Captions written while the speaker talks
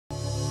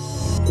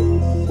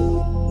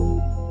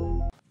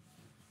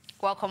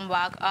Welcome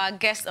back. Our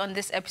guest on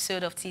this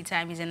episode of Tea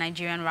Time is a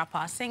Nigerian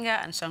rapper, singer,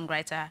 and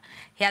songwriter.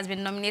 He has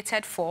been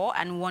nominated for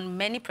and won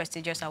many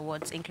prestigious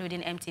awards,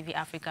 including MTV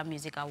Africa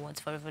Music Awards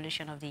for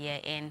Revolution of the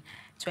Year in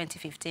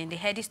 2015, the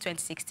Headies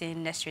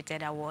 2016 Next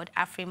Rated Award,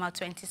 Afrima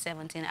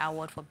 2017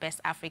 Award for Best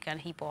African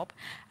Hip Hop,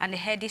 and the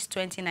Headies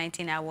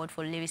 2019 Award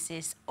for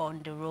Lyricist on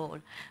the Roll.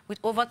 With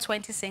over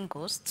 20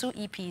 singles, 2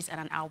 EPs,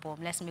 and an album,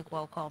 let's make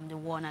welcome the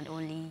one and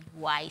only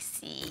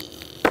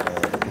Ycee.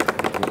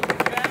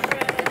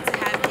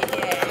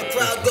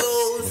 Crowd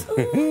goes.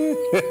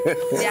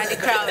 They are the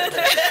crowd.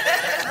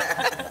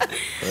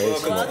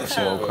 Welcome to the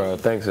show, crowd.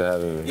 Thanks for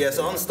having me. Yeah,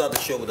 so I'm gonna start the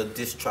show with a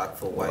diss track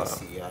for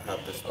Ycee. I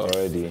have this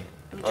already.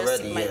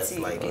 Already, yes.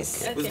 Like,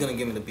 okay. Who's gonna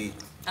give me the beat?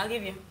 I'll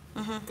give you.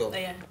 Go. Oh,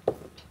 yeah.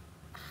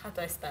 How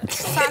do I start?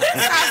 Start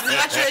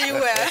naturally you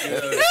were.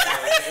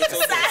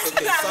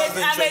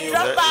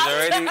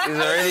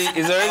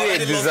 It's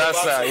already a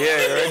disaster.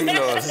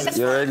 Yeah,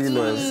 you already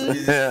lost.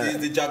 He's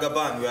the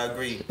Jagaban, we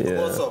agree. Yeah.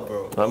 What's up,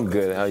 bro? I'm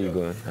good. How you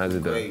going? How's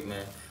it going? Great,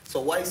 man.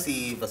 So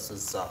Ycee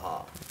versus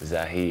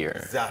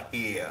Zaheer.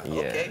 Zaheer. Yeah.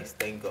 Okay,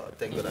 thank God.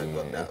 Thank God I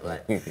got that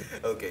right.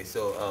 Okay,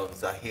 so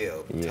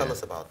Zaheer, tell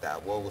us about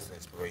that. What was the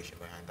inspiration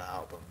behind the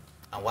album?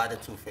 And why the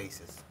two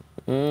faces?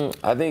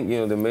 I think,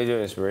 the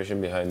major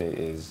inspiration behind it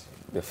is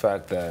the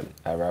fact that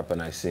I rap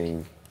and I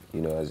sing,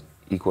 as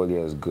equally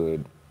as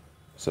good.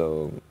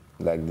 So,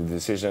 like, the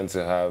decision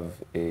to have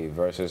a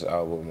versus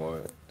album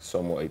or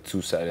somewhat a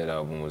two-sided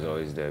album was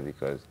always there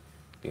because,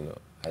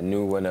 I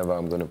knew whenever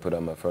I'm going to put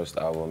out my first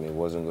album, it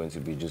wasn't going to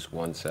be just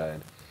one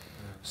side.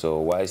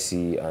 So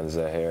Ycee and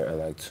Zaheer are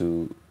like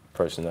two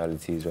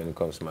personalities when it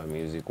comes to my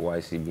music.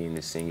 Ycee being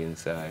the singing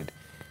side,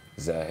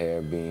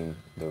 Zaheer being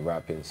the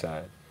rapping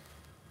side.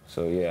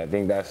 So yeah, I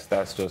think that's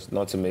just,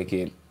 not to make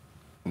it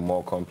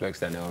more complex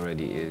than it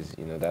already is,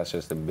 that's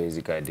just the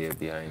basic idea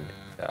behind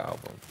the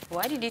album.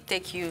 Why did it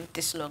take you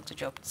this long to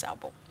drop this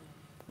album?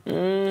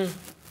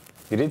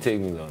 It did take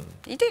me long.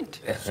 It did.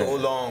 So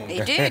long.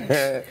 It did.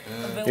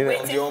 I've been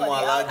waiting for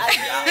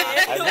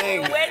I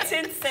think,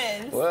 waiting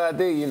since. Well, I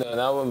think, an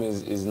album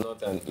is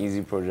not an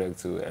easy project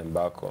to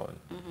embark on.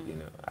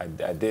 I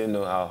didn't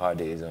know how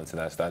hard it is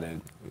until I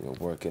started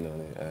working on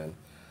it. And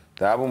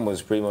the album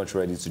was pretty much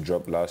ready to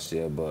drop last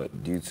year,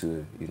 but due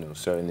to,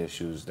 certain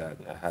issues that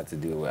I had to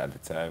deal with at the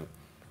time,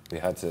 we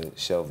had to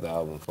shelve the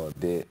album for a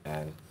bit.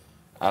 And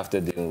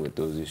after dealing with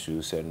those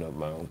issues, setting up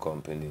my own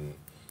company,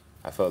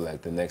 I felt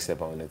like the next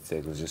step I wanted to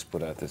take was just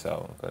put out this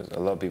album. Because a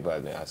lot of people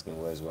have been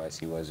asking, where's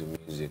Ycee, where's the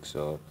music?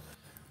 So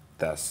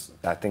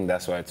I think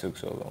that's why it took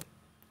so long.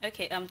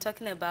 Okay, I'm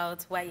talking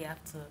about why you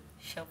have to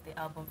shelve the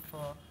album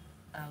for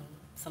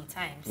some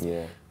times.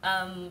 Yeah.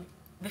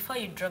 Before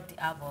you dropped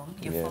the album,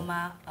 your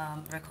former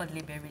record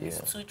label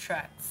released 2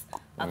 tracks.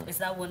 Is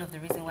that one of the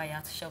reasons why you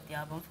had to shelve the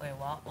album for a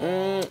while?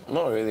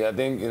 Not really. I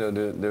think,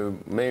 the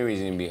main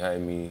reason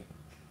behind me,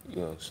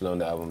 slowing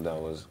the album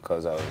down was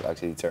because I was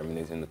actually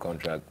terminating the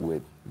contract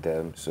with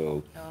them.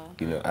 So,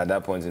 at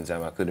that point in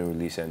time, I couldn't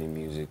release any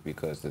music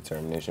because the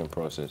termination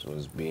process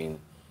was being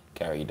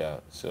carried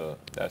out. So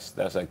that's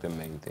like the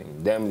main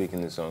thing. Them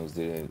leaking the songs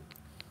didn't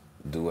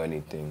do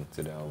anything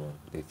to the album.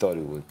 They thought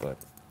it would, but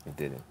it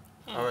didn't.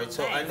 All right,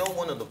 so I know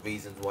one of the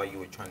reasons why you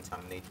were trying to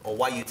terminate, or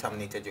why you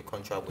terminated your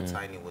contract with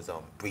Tiny was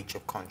breach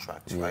of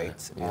contract,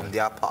 right, on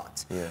their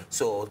part. Yeah.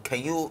 So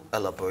can you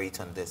elaborate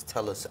on this?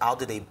 Tell us, how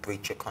did they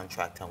breach your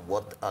contract and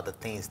what are the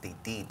things they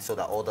did so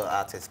that other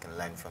artists can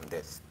learn from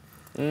this?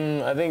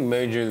 I think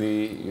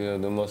majorly,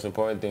 the most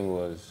important thing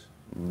was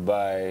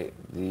by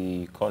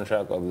the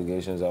contract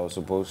obligations, I was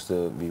supposed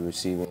to be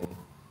receiving,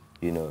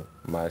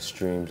 my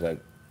streams, like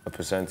a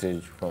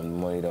percentage from the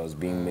money that was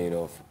being made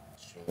off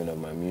streaming of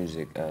my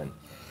music, and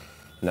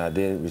I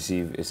didn't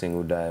receive a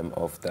single dime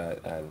off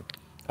that. And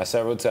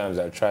several times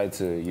I tried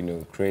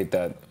to, create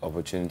that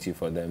opportunity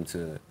for them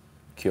to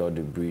cure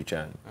the breach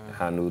and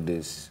handle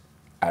this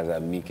as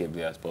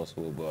amicably as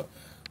possible, but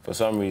for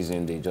some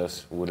reason they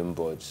just wouldn't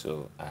budge,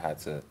 so I had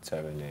to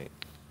terminate.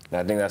 And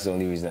I think that's the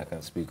only reason I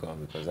can speak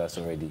on, because that's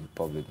already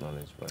public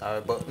knowledge. But. All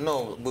right, but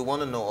no, we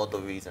want to know other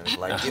reasons.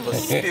 Like, give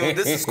us spill.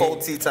 This is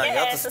called tea time. You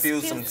have to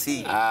spill some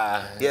tea.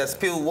 Yeah,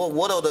 spill.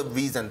 What are the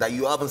reasons that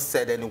you haven't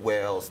said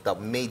anywhere else that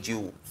made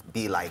you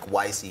be like,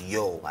 Ycee,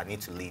 yo, I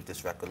need to leave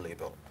this record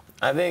label?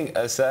 I think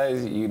aside,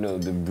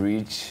 the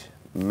breach,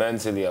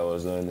 mentally I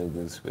was not in a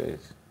good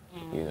space.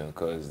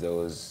 Because there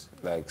was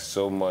like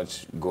so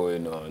much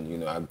going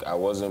on. I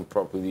wasn't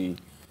properly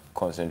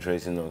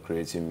concentrating on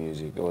creating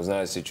music. It was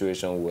not a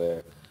situation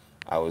where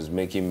I was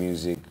making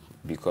music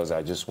because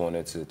I just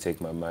wanted to take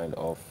my mind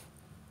off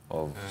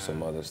of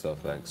some other stuff.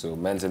 So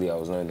mentally I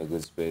was not in a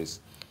good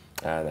space,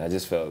 and I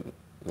just felt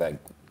like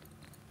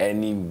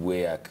any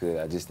way I could,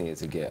 I just needed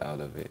to get out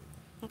of it.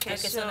 Okay,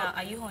 so now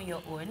are you on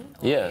your own?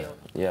 Yeah,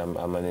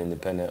 I'm an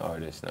independent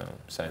artist now,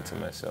 signed to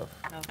myself.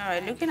 Okay. All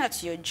right, looking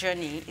at your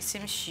journey, it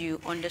seems you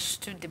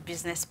understood the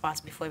business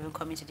part before even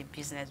coming to the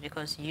business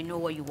because you know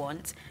what you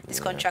want.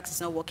 This contract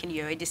is not working,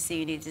 you're already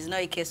seeing it. It's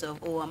not a case of,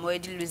 oh, I'm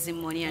already losing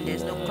money and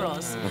there's no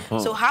clause.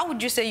 So how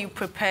would you say you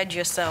prepared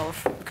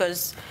yourself?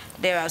 Because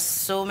there are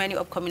so many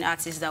upcoming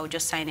artists that would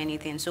just sign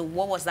anything. So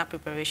what was that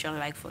preparation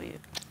like for you?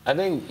 I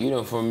think,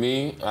 for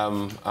me,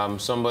 I'm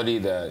somebody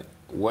that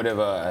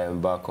whatever I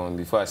embark on,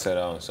 before I set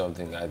out on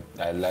something,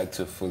 I like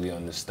to fully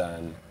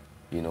understand,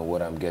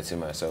 what I'm getting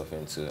myself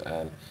into.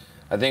 And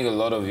I think a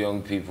lot of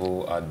young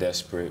people are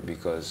desperate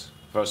because,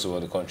 first of all,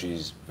 the country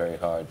is very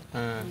hard.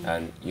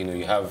 And,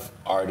 you have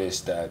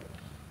artists that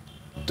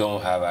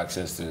don't have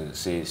access to,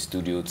 say,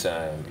 studio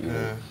time,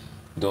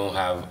 don't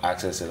have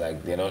access to,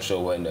 like, they're not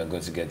sure when they're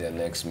going to get their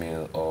next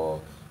meal or,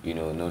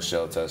 no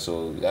shelter.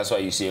 So that's why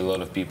you see a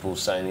lot of people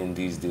signing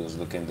these deals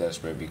looking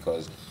desperate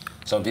because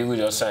some people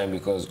just sign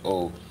because,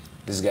 oh,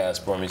 this guy has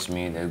promised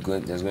me there's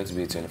going to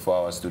be a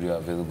 24-hour studio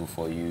available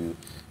for you.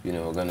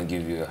 We're going to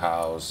give you a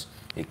house,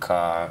 a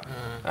car,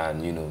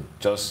 and,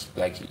 just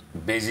like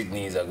basic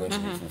needs are going to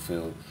be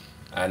fulfilled.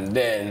 And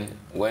then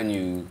when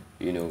you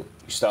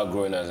start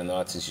growing as an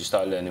artist, you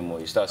start learning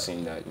more, you start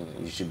seeing that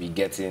you should be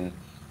getting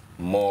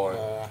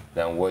more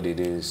than what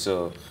it is.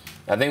 So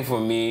I think for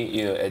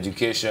me,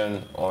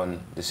 education on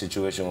the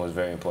situation was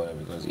very important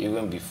because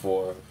even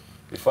before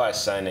I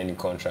sign any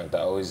contract,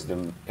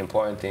 the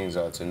important things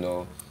are to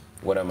know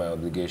what are my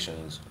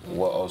obligations,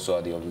 what also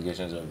are the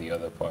obligations of the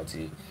other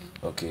party.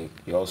 Okay,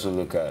 you also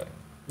look at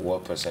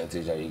what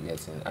percentage are you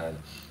getting. And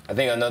I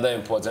think another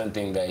important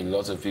thing that a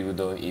lot of people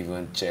don't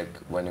even check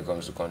when it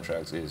comes to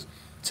contracts is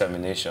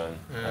termination.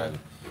 And,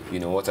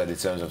 what are the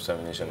terms of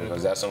termination?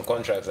 Because there are some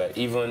contracts that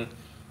even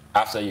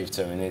after you've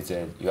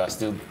terminated, you are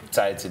still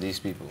tied to these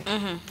people.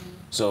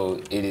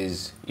 So it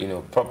is,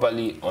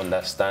 properly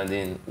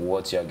understanding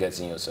what you're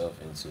getting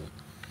yourself into.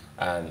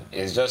 And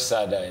it's just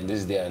sad that in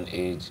this day and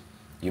age,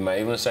 you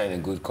might even sign a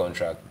good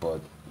contract,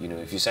 but,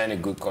 if you sign a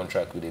good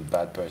contract with a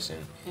bad person,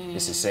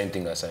 it's the same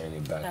thing as signing a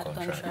bad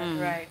contract.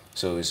 Right.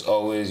 So it's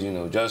always,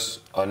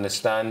 just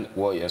understand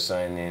what you're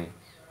signing.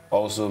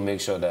 Also make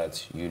sure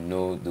that you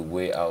know the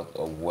way out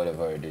of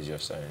whatever it is you're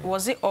signing.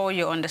 Was it all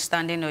your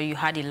understanding or you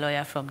had a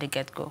lawyer from the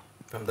get-go?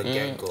 From the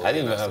get-go. I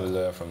didn't even have a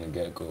lawyer from the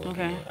get-go.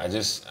 Okay.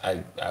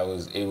 I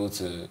was able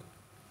to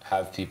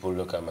have people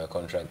look at my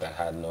contract that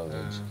had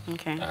knowledge.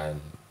 Okay.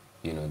 And,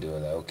 they were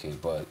like, okay.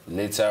 But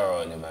later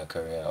on in my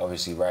career,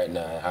 obviously right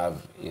now I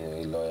have,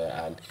 a lawyer.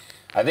 And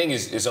I think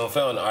it's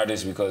unfair on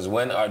artists because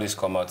when artists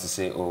come out to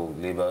say, oh,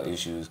 labor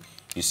issues,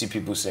 you see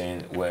people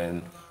saying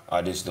when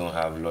artists don't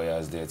have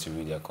lawyers there to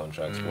read their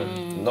contracts. But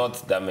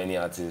not that many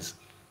artists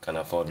can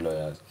afford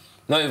lawyers.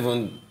 Not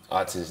even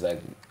artists,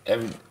 like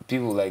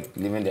people like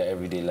living their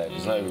everyday life.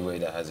 It's not everybody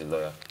that has a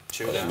lawyer.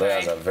 True.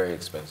 Lawyers are very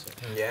expensive.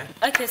 Yeah.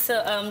 Okay, so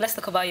let's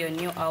talk about your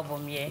new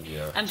album,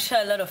 yeah? I'm sure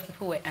a lot of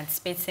people were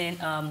anticipating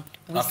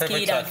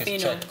Ycee and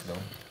Fino.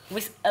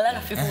 A lot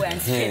of people were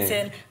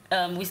anticipating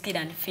Ycee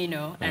and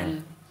Fino,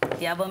 and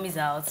the album is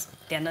out.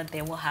 They're not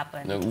there. What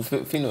happened? No,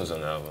 Fino's on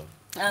the album.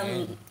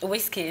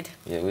 Ycee.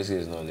 Yeah, Ycee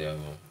is not on the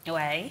album.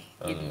 Why?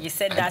 You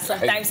said that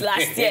sometimes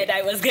last year that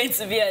I was going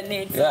to be on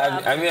it.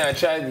 Yeah, I mean, I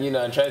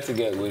tried to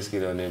get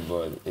Ycee on it,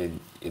 but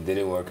it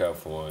didn't work out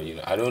for,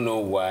 I don't know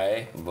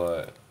why,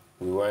 but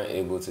we weren't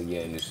able to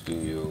get in the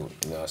studio.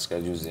 Our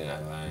schedules didn't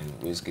align.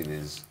 Ycee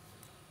is,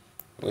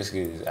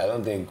 I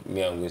don't think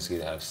me and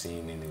Ycee have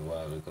seen in a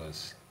while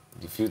because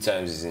the few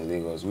times he's in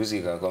Lagos,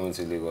 Ycee can come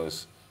into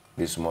Lagos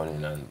this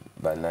morning and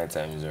by night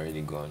time he's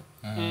already gone.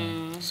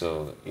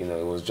 So, it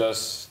was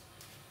just,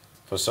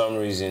 for some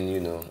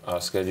reason,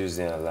 our schedules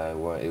didn't align.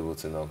 We weren't able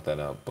to knock that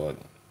out. But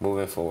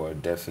moving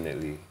forward,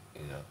 definitely,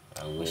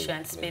 I will. We should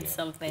anticipate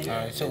something. All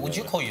right, so would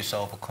you call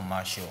yourself a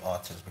commercial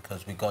artist?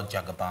 Because we got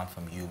Jagaban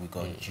from you, we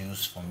got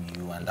Juice from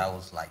you, and that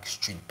was like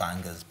street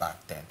bangers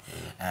back then.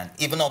 And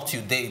even up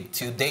to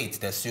date,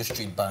 there's still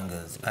street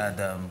bangers.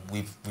 And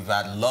we've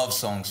had love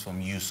songs from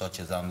you,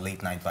 such as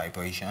Late Night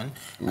Vibration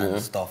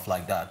and stuff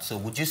like that. So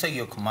would you say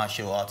you're a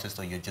commercial artist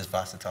or you're just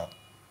versatile?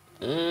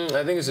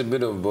 I think it's a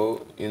bit of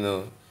both,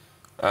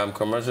 I'm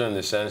commercial in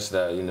the sense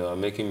that,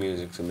 I'm making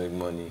music to make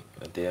money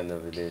at the end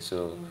of the day.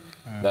 So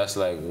that's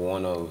like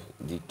one of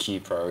the key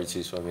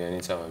priorities for me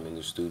anytime I'm in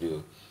the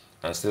studio.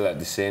 And still at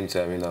the same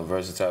time, I'm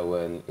versatile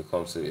when it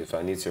comes to if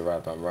I need to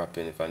rap, I'm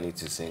rapping. If I need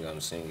to sing,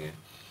 I'm singing.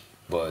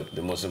 But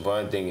the most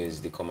important thing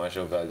is the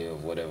commercial value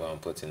of whatever I'm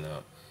putting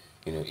out.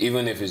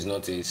 Even if it's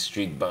not a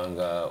street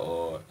banger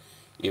or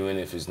even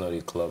if it's not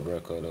a club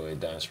record or a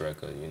dance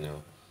record,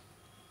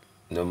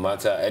 no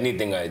matter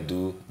anything I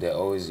do, I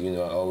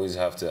always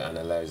have to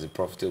analyze the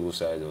profitable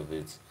side of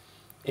it.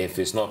 If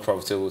it's not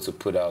profitable to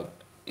put out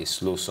a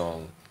slow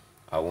song,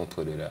 I won't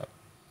put it out.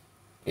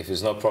 If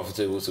it's not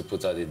profitable to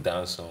put out a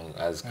dance song,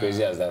 as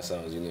crazy as that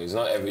sounds, it's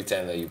not every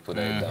time that you put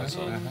out a dance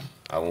song,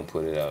 I won't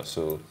put it out.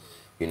 So,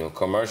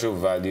 commercial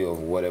value of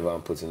whatever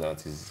I'm putting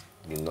out is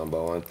the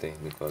 #1 thing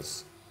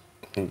because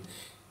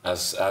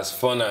as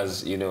fun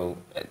as, you know,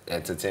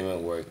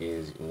 entertainment work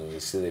is, you know,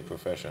 it's still a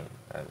profession,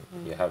 and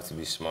you have to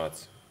be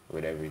smart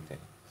with everything.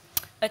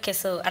 Okay,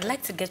 so I'd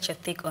like to get your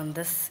take on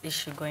this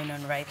issue going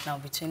on right now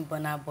between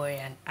Burnaboy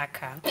and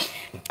AKA.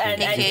 And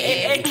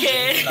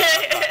AKA,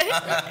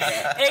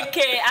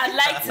 I'd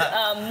like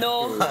to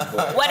know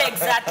what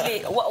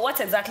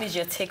exactly is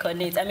your take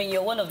on it. I mean,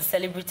 you're one of the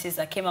celebrities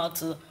that came out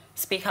to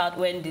speak out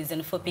when the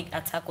xenophobic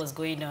attack was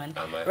going on.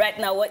 Right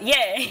now, what?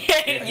 Yeah,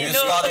 you know,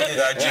 started it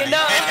actually. You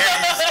know, you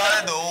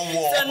started the whole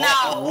war. So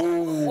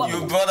now,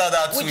 you brought out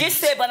that tweet. Would you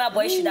say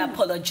Burnaboy should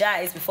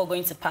apologize before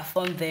going to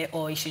perform there,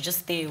 or he should just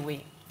stay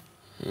away?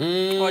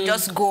 Or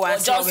just go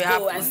and see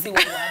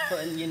what will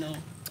happen, you know.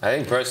 I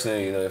think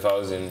personally, you know, if I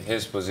was in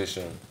his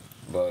position,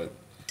 but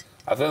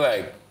I feel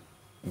like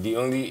the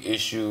only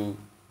issue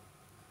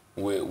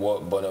with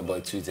what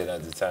Burnaboy tweeted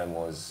at the time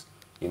was,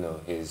 you know,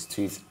 his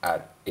tweets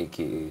at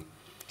AKA.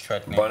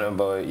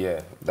 Burnaboy,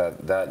 yeah,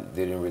 that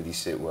didn't really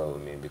sit well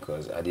with me,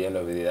 because at the end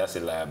of the day, that's a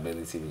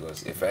liability,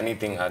 because if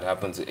anything had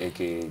happened to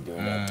AKA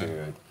during that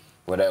period,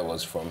 whether it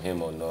was from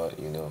him or not,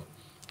 you know,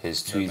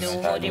 his tweets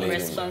had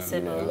made him,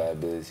 you know, a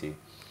liability.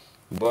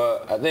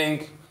 But I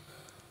think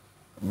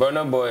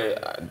Burnaboy,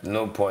 at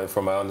no point,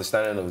 from my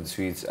understanding of the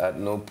tweets, at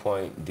no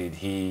point did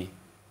he,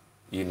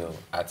 you know,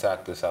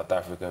 attack the South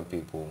African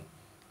people.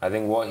 I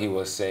think what he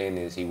was saying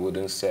is he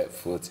wouldn't set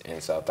foot in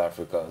South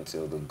Africa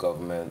until the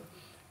government,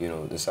 you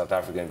know, the South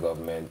African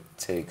government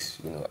takes,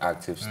 you know,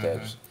 active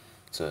steps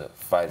to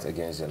fight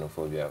against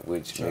xenophobia,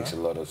 which makes a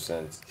lot of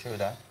sense. True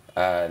that.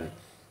 And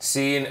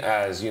seeing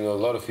as, you know, a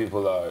lot of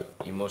people are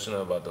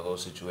emotional about the whole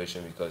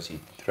situation because he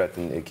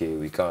threatened AKA,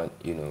 we can't,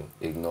 you know,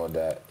 ignore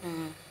that.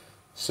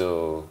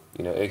 So,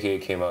 you know, AKA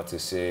came out to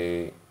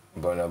say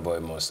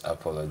Burnaboy must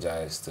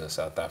apologize to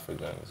South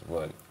Africans,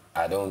 but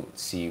I don't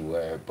see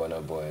where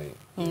Burnaboy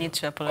needs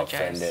to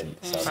apologize.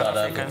 Offended South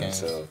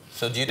Africans.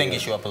 So do you think he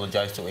should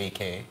apologize to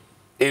AKA?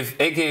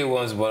 If AKA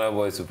wants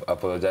Burnaboy to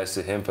apologize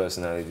to him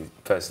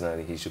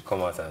personally, he should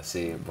come out and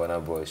say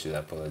Burnaboy should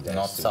apologize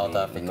not to South me,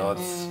 Africa. not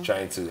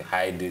trying to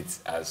hide it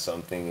as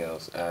something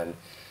else. And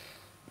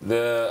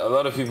a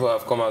lot of people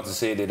have come out to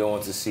say they don't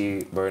want to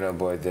see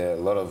Burnaboy there. A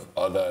lot of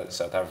other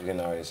South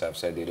African artists have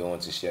said they don't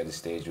want to share the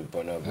stage with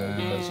Burnaboy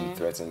because he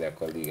threatened their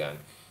colleague. And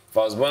if I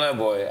was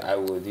Burnaboy, I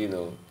would, you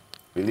know,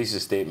 release a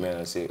statement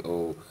and say,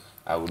 oh,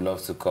 I would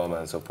love to come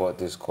and support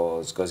this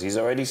cause, because he's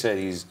already said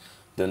he's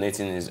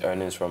donating his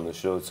earnings from the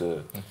show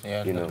to,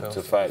 you know,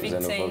 to fight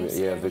xenophobia.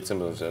 Yeah,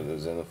 victims of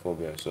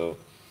xenophobia. So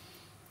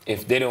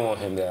if they don't want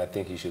him there, I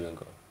think he shouldn't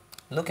go.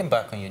 Looking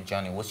back on your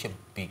journey, what's your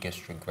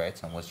biggest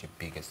regret and what's your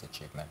biggest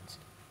achievement?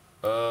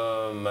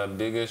 My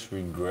biggest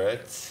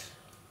regret,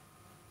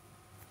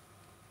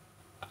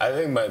 I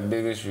think my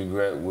biggest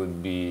regret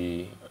would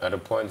be at a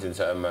point in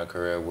time in my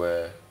career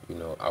where, you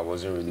know, I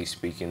wasn't really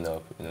speaking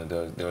up. You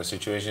know, there were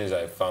situations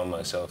I found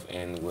myself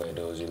in where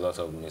there was a lot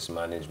of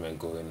mismanagement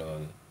going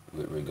on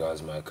with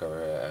regards to my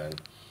career,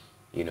 and,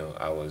 you know,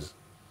 I was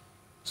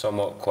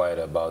somewhat quiet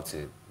about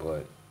it.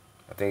 But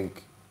I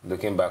think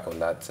looking back on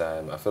that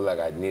time, I feel like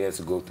I needed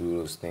to go through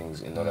those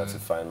things in order to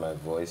find my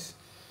voice.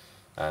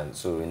 And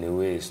so in a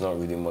way, it's not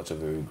really much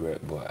of a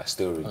regret, but I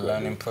still regret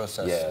learning it.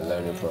 process. Yeah,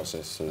 learning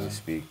process, so to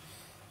speak.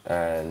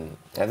 And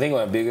I think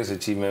my biggest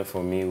achievement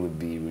for me would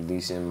be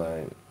releasing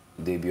my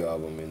debut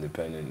album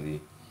independently,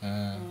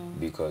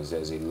 because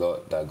there's a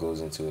lot that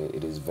goes into it.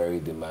 It is very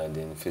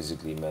demanding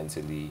physically,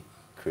 mentally,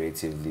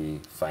 creatively,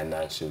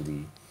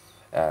 financially.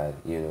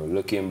 You know,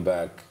 looking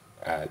back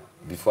at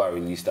before I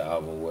released the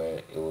album,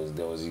 where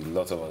there was a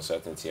lot of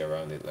uncertainty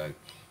around it, like,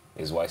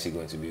 is Ycee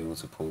going to be able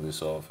to pull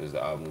this off? Is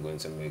the album going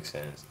to make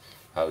sense?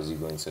 How is he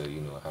going to,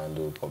 you know,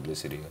 handle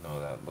publicity and all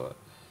that? But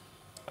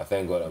I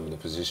thank God I'm in a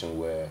position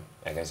where,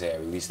 like I say, I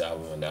released the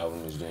album and the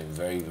album is doing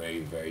very, very,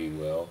 very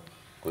well.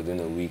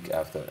 Within a week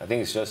after, I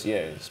think it's just,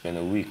 it's been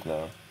a week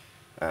now.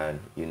 And,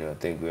 you know, I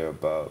think we're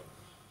about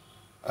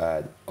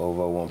at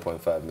over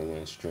 1.5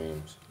 million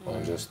streams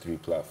on just 3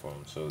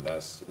 platforms. So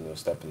that's, you know, a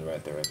step in the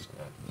right direction.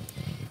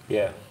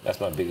 Yeah, that's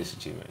my biggest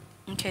achievement.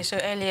 Okay, so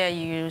earlier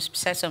you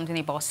said something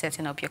about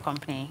setting up your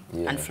company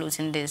and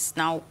floating this.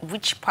 Now,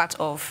 which part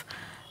of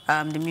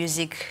the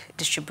music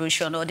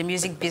distribution or the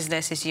music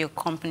business is your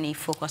company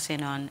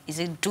focusing on? Is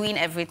it doing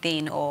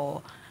everything,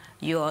 or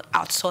you're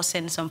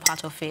outsourcing some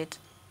part of it?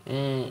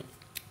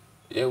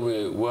 Yeah,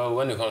 well,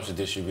 when it comes to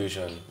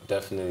distribution,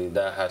 definitely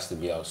that has to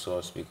be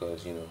outsourced,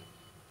 because, you know,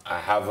 I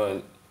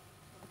haven't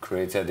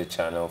created the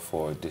channel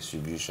for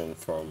distribution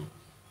from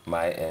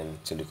my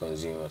end to the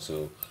consumer.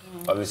 So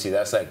obviously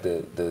that's like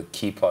the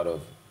key part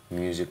of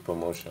music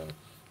promotion.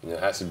 You know,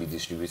 it has to be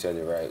distributed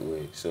the right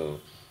way. So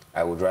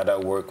I would rather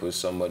work with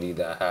somebody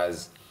that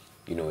has,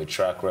 you know, a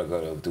track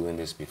record of doing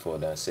this before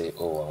than say,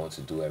 oh, I want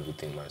to do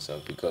everything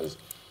myself, because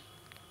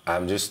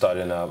I'm just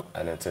starting out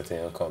an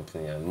entertainment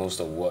company, and most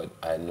of what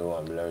I know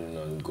I'm learning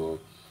on the go.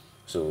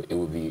 So it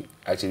would be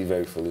actually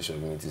very foolish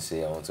of me to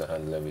say I want to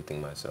handle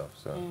everything myself.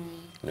 So,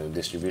 you know,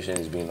 distribution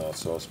is being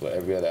outsourced, but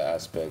every other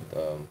aspect,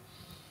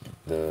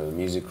 the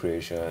music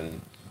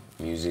creation,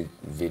 music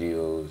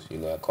videos, you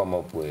know, I come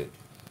up with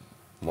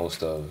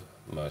most of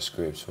my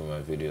scripts for my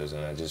videos,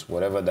 and I just,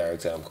 whatever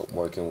director I'm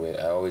working with,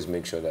 I always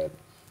make sure that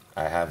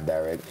I have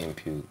direct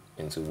input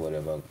into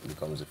whatever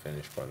becomes the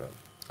finished product.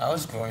 How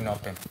has growing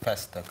up in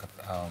Festac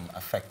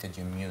affected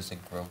your music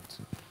growth?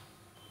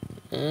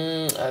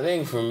 I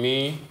think for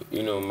me,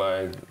 you know,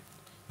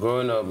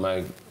 growing up,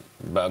 my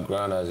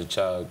background as a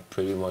child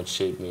pretty much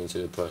shaped me into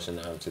the person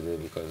I am today,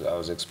 because I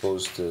was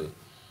exposed to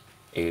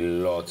a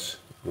lot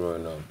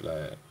growing up,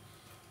 like,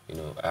 you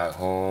know, at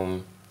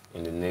home,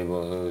 in the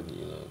neighborhood,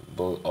 you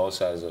know, all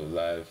sides of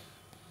life,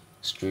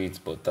 streets,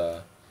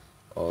 bota,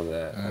 all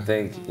that. I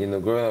think, you know,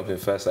 growing up in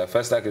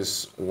Festac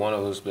is one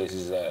of those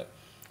places that,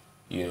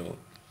 you know,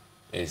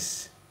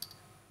 is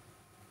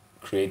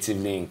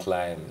creatively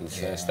inclined in the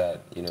sense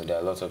that, you know, there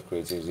are lots of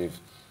creatives. If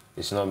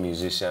it's not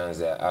musicians,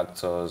 they're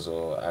actors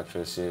or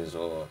actresses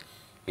or,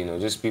 you know,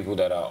 just people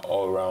that are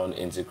all around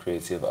into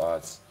creative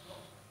arts.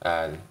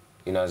 And,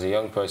 you know, as a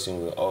young person,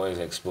 we're always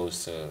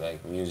exposed to,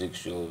 like, music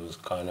shows,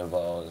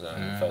 carnivals,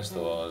 and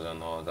festivals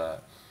and all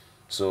that.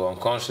 So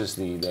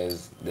unconsciously,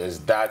 there's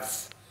that,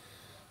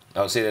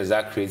 I would say there's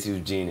that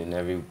creative gene in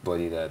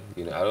everybody that,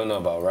 you know, I don't know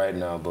about right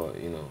now,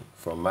 but, you know,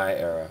 from my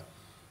era,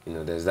 you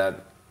know, there's that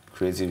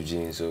creative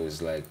gene. So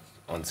it's like,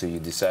 until you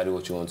decide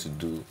what you want to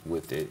do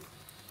with it.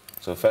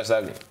 So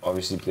Festac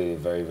obviously played a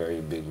very,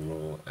 very big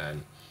role,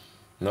 and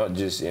not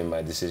just in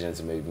my decision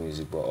to make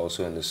music, but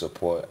also in the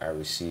support I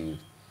received.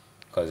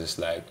 Because it's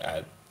like,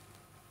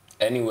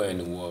 anywhere in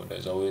the world,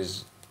 there's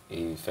always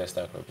a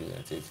Festac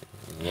representative.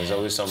 There's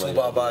always somebody.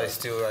 Tubaba is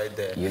still right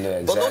there. You know,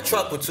 exactly. But no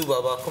trap with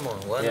Tubaba, come on.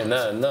 Why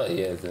not? Not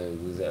yet.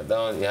 That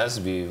one, it has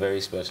to be a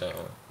very special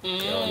one.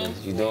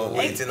 You don't.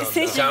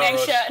 Since you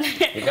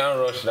mentioned, you can't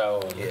rush that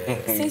one. Yeah.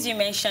 Since you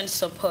mentioned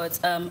support,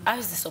 how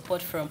is the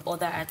support from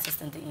other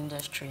artists in the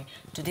industry?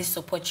 Do they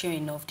support you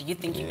enough? Do you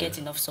think you get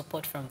enough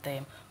support from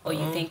them, or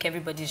you think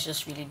everybody's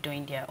just really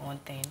doing their own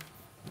thing?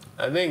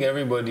 I think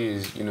everybody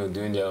is, you know,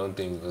 doing their own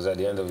thing, because at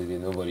the end of the day,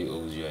 nobody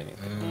owes you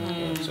anything.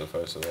 You know, so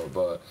first of all,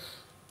 but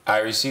I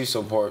receive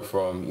support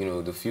from, you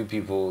know, the few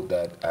people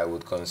that I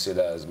would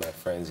consider as my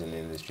friends in the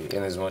industry.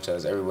 In as much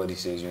as everybody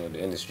says, you know,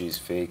 the industry is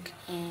fake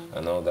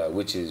and all that,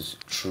 which is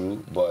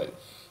true. But,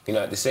 you know,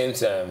 at the same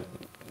time,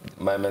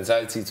 my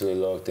mentality to a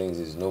lot of things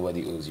is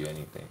nobody owes you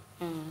anything.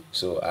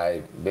 So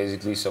I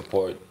basically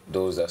support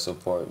those that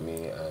support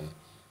me, and,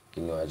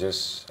 you know,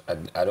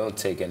 I don't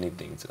take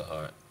anything to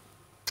heart.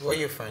 Who are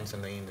your friends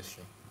in the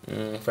industry?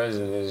 Friends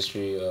in the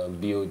industry,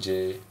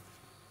 BOJ,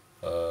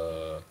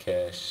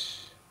 Cash,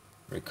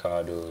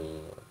 Ricardo,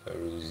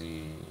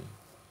 Peruzzi,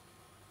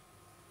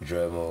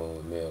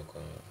 Dremo,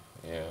 Milcom.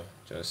 Yeah,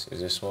 it's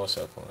a small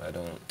circle. I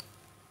don't.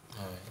 All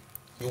right.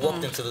 You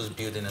walked into this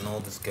building and all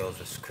these girls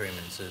were screaming.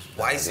 Says,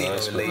 why is he in a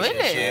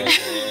relationship?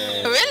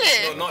 Really?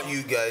 Really? No, not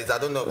you guys. I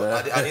don't know.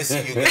 But I didn't see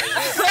you guys.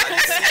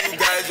 I didn't see you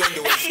guys when they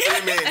were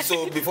screaming.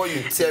 So before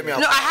you tell me,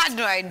 no, I had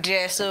no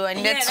idea. So I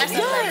needed to.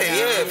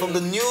 Yeah, from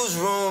the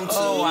newsroom to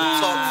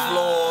top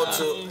floor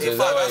to. In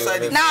fact,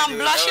 outside. Now I'm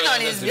blushing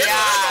on his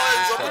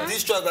behalf.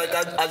 This track, like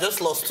I just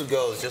lost 2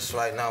 girls just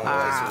right now.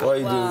 What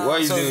you do?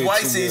 What you do? So his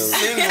wife is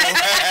single.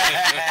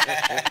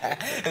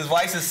 His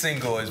wife is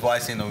single. His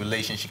wife's in a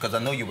relationship. Because I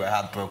know you were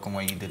heartbroken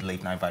when you did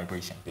Late Night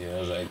Vibration. Yeah, it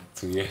was like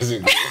 2 years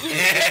ago.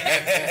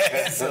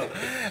 So,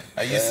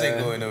 are you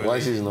single in a relationship? Why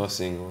she's not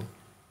single?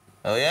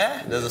 Oh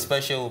yeah? There's a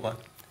special one.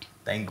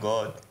 Thank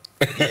God.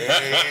 Okay,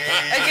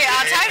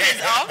 our time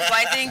is up. But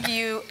I think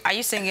are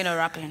you singing or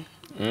rapping?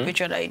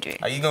 Which one are you doing?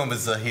 Are you going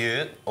with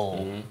Zaheer or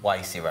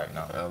Ycee right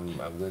now? I'm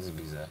going to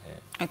be Zaheer.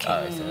 Okay.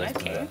 Right, so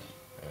let's do that.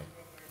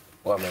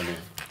 What am I doing?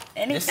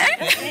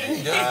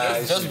 Anything?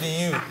 Just be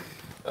you.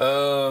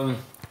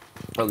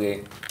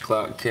 Okay,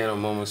 Clark Kent,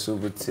 I'm on my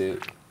super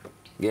tip.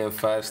 Getting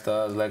 5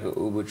 stars like an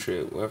Uber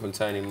trip. Went from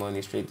tiny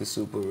money straight to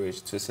super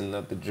rich. Twisting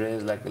up the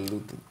dreams like a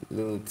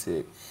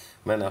lunatic.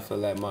 Man, I feel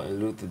like Martin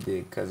Luther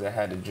did, cause I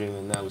had a dream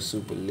and I was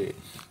super lit.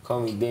 Call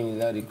me Damien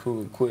Lowdy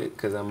Kruger quick,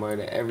 cause I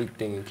murder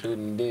everything,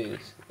 including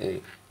this.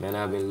 Hey, man,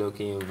 I've been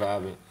looking and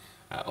vibing.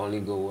 I only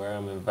go where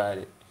I'm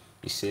invited.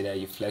 You say that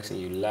you flexing,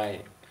 you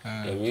lying.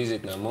 Your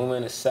music, now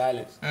moment of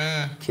silence.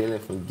 Killing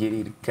from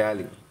Giddy to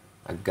Cali.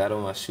 I got all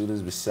my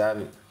shooters beside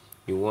me.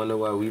 You wonder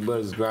why we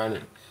brothers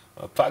grinding.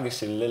 My pocket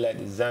should look like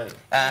design.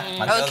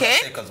 Okay.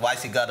 Because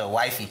Ycee got a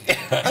wifey.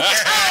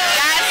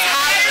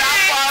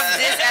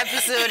 This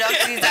episode of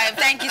Tea Time.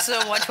 Thank you so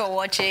much for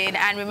watching,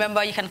 and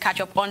remember you can catch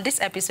up on this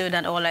episode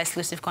and all our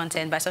exclusive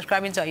content by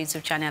subscribing to our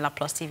YouTube channel at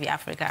Plus TV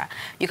Africa.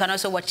 You can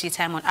also watch Tea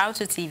Time on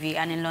R2 TV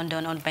and in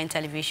London on Ben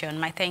Television.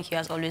 My thank you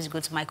as always go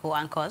to my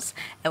co-anchors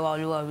Ewa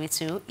Oluwa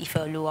Ritu, Ife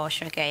Oluwa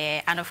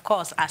Oshunkeye, and of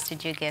course our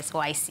studio guest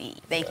Ycee.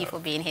 Thank you for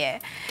being here.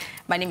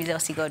 My name is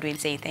Elsie Godwin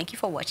saying thank you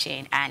for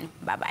watching and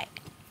bye-bye.